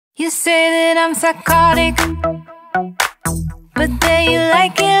You say that I'm psychotic, but then you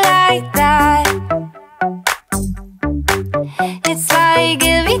like it like that. It's like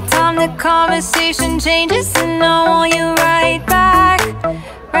every time the conversation changes, and I want you right back,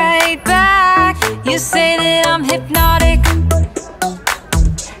 right back. You say that I'm hypnotic,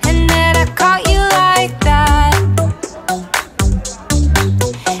 and that I caught you like that.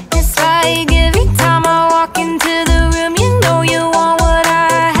 It's like every time I walk into the room, you know you want what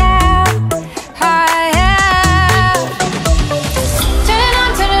I have, I have. Turn it on,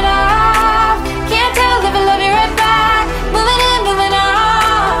 turn it off. Can't tell if I love you right back. Moving in, moving on.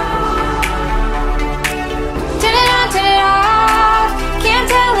 Turn it on, turn it off. Can't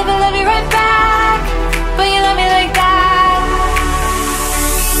tell if I love you right back, but you love me like that.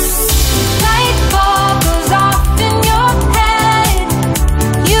 Light bulb goes off in your head.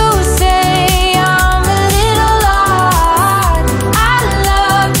 You say I'm a little odd. I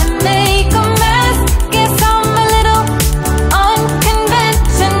love to make a mess. Guess I'm a little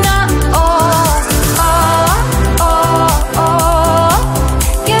unconventional. Oh, oh, oh, oh.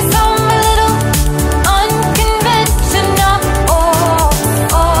 Guess I'm a little unconventional. Oh,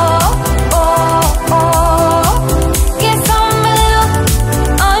 oh, oh, oh. Guess I'm a little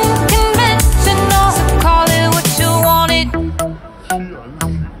unconventional. So call it what you wanted,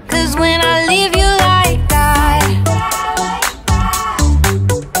 'cause when I leave you like that,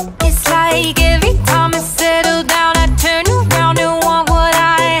 it's like every time I settle down, I turn around and want what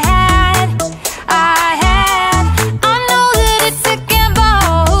I had, I had. I know that it's a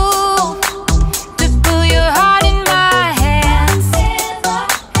gamble to put your heart in my hands,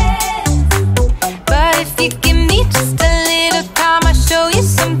 but if you give me just a little time, I'll show you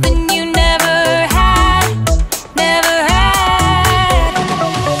something you never had, never had.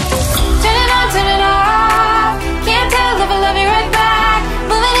 Turn it on, turn it off. Can't tell if I love you right back.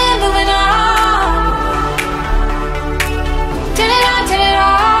 Moving in, moving on. Turn it on, turn it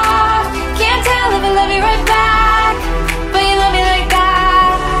off. Can't tell if I love you right back, but you love me like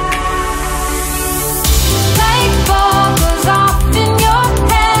that. Light bulb goes off in your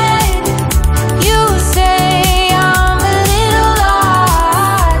head. You say I'm a little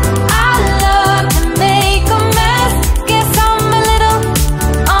odd. I love to make a mess. Guess I'm a little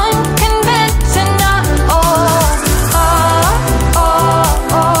unconventional. Oh, oh,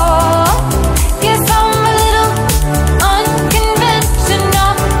 oh, oh. Guess I'm a little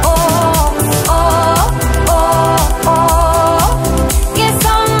unconventional. Oh, oh, oh, oh. Guess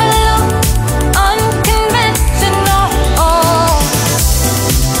I'm a little unconventional. Oh,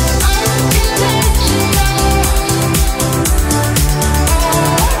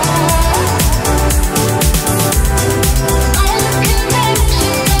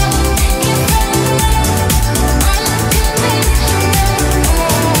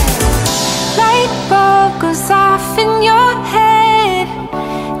 light bulb goes off in your head.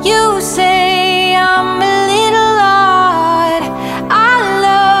 You say I'm a little odd. I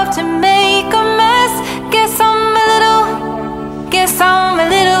love to make a mess. Guess I'm a little, guess I'm a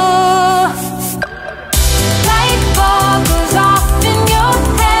little. Light bulb goes off in your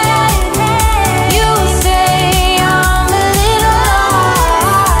head. You say I'm a little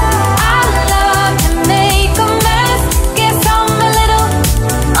odd. I love to make a mess. Guess I'm a little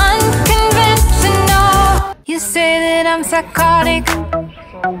unconventional. You say that I'm psychotic,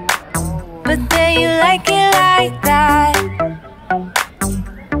 but then you like it like that.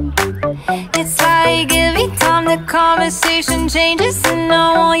 It's like every time the conversation changes, and I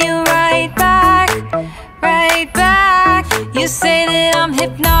want you right back, right back. You say that I'm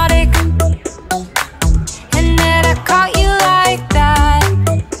hypnotic, and that I caught you like that.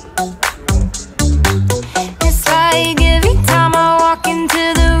 It's like every time I walk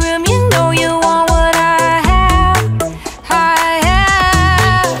into the room, you know you want what I have, I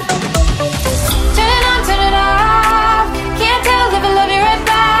have. Turn it on, turn it off. Can't tell if I love you right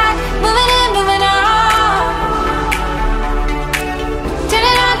back. Moving in, moving on. Turn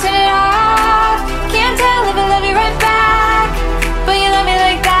it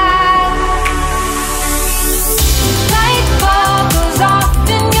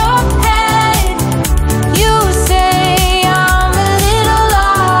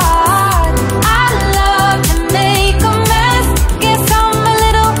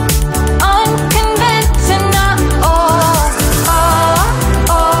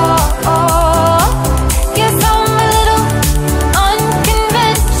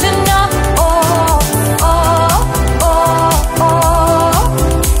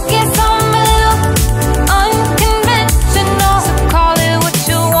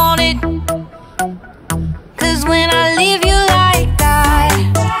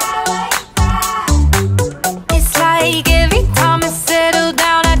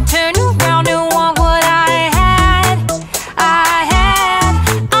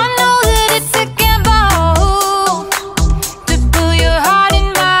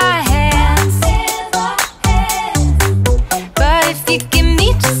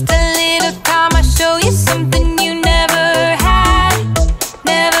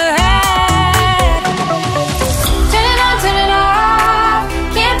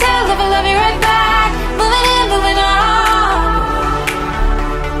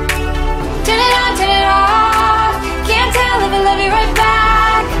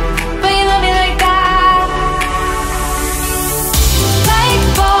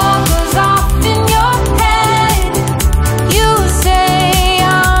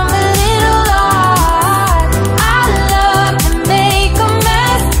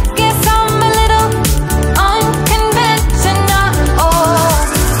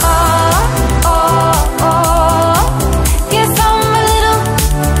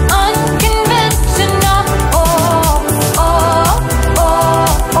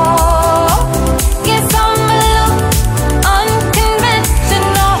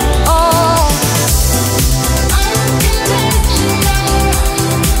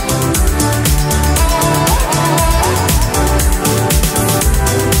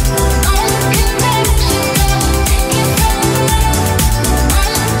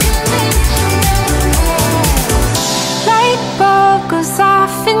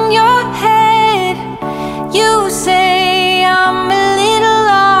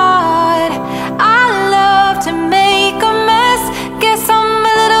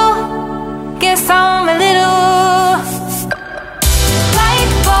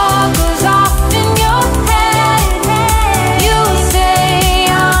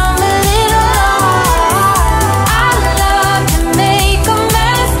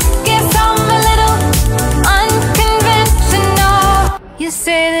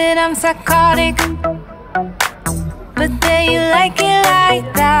I'm psychotic, but then you like it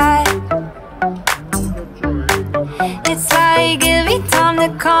like that. It's like every time the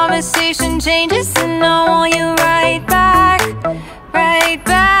conversation changes, and I want you right back, right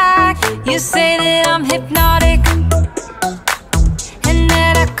back. You say that I'm hypnotic, and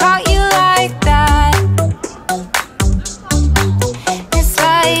that I caught you like that. It's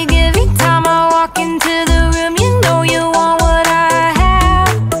like every time I walk into the room, you know you want what I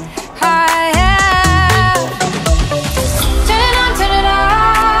have, I have. Turn it on, turn it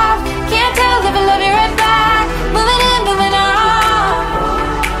off. Can't tell if I love you right back. Moving in, moving on.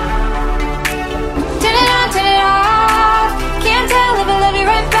 Turn it on, turn it off. Can't tell if I love you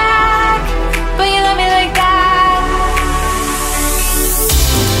right back, but you love me like that.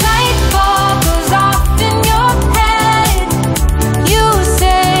 Light bulb goes off in your head. You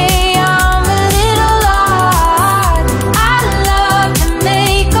say I'm a little odd. I love to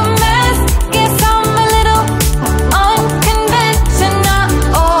make a mess. Guess I'm a little unconventional.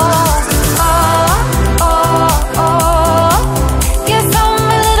 Oh, oh, oh, oh. Guess I'm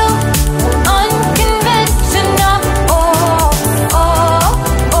a little unconventional. Oh, oh,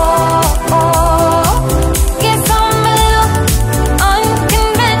 oh, oh. Guess I'm a little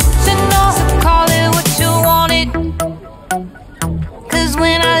unconventional. So call it what you wanted, 'cause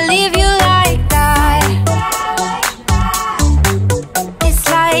when I leave you like that, it's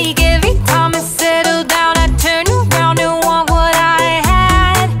like every time I settle down, I turn around and want what I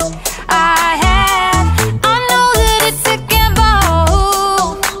had, I had. I know that it's a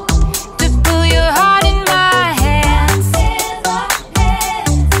gamble to put your heart in my hands,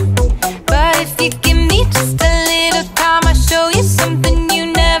 but if you give me just a little time, I'll show you something you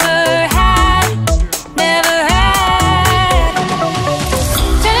never had, never had.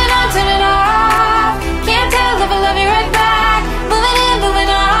 Turn it on, turn it off. Can't tell if I love you right back. Moving in, moving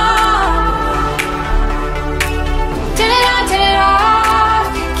on. Turn it on, turn it off.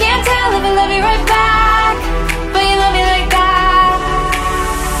 Can't tell if I love you right back, but you love me like that.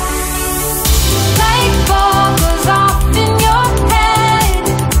 Light bulb goes off in your head.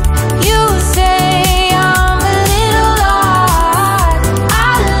 You say I'm a little odd. I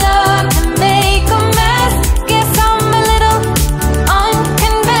love to make a mess. Guess I'm a little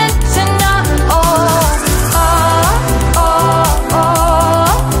unconventional. Oh, oh, oh,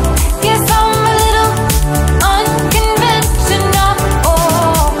 oh. Guess I'm a little unconventional. Oh,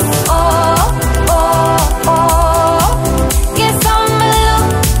 oh, oh, oh. Guess I'm a little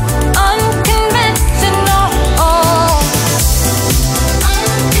unconventional. Oh,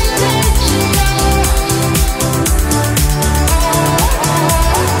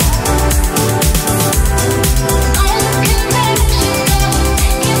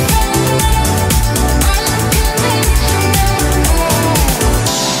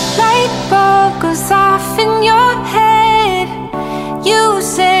 light bulb goes off in your head. You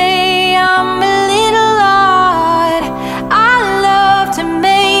say I'm a little odd. I love to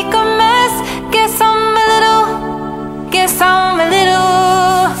make a mess. Guess I'm a little, guess I'm a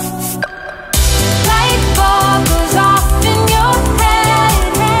little. Light bulb goes off in your head.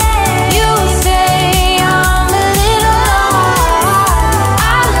 You say I'm a little odd.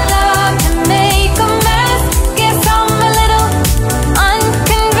 I love to make a mess. Guess I'm a little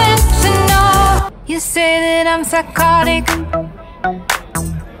unconventional. You say that I'm psychotic,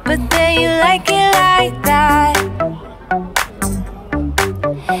 but then you like it like that.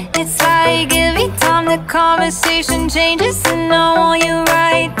 It's like every time the conversation changes, and I want you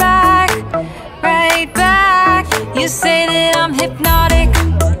right back, right back. You say that I'm hypnotic,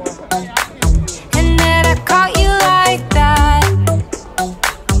 and that I caught you like that.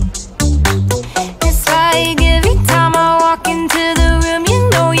 It's like every time I walk into the room, you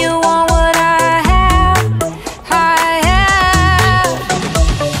know you want what I have, I have.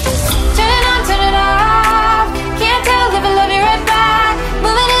 Turn it on, turn it off. Can't tell if I love you right back.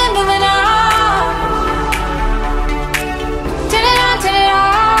 Moving in, moving on. Turn it on, turn it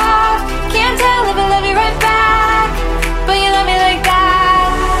off. Can't tell if I love you right back, but you love me like that.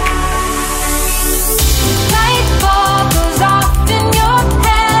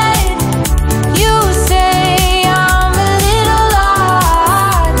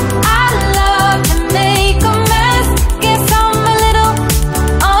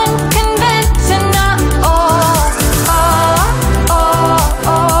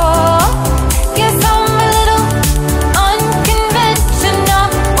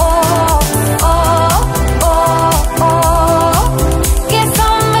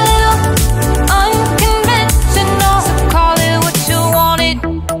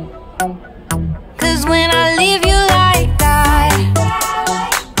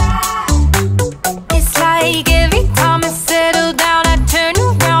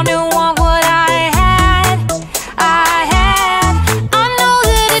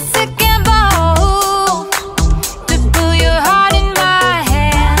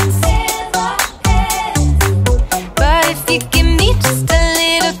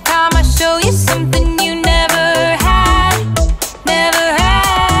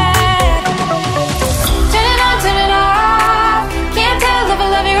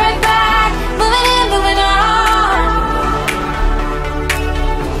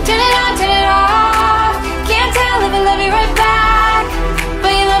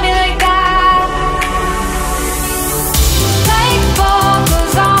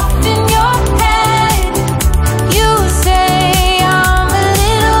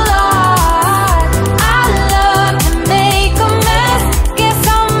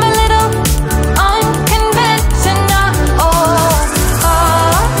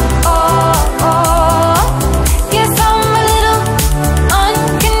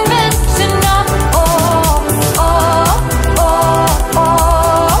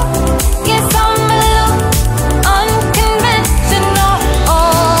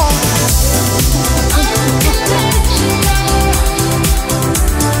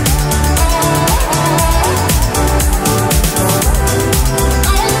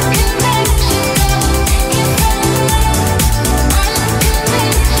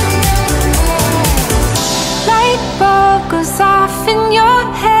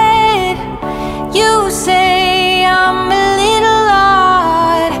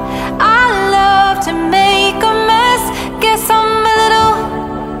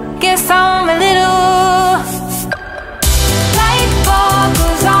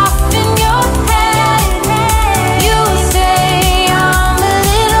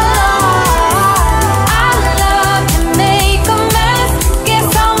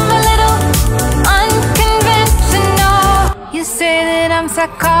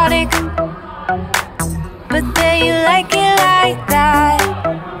 psychotic, but there you like it like that.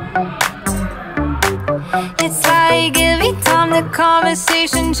 It's like every time the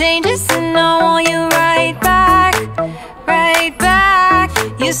conversation changes, and I want you right back, right back.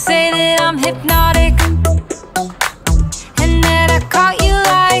 You say that I'm hypnotic,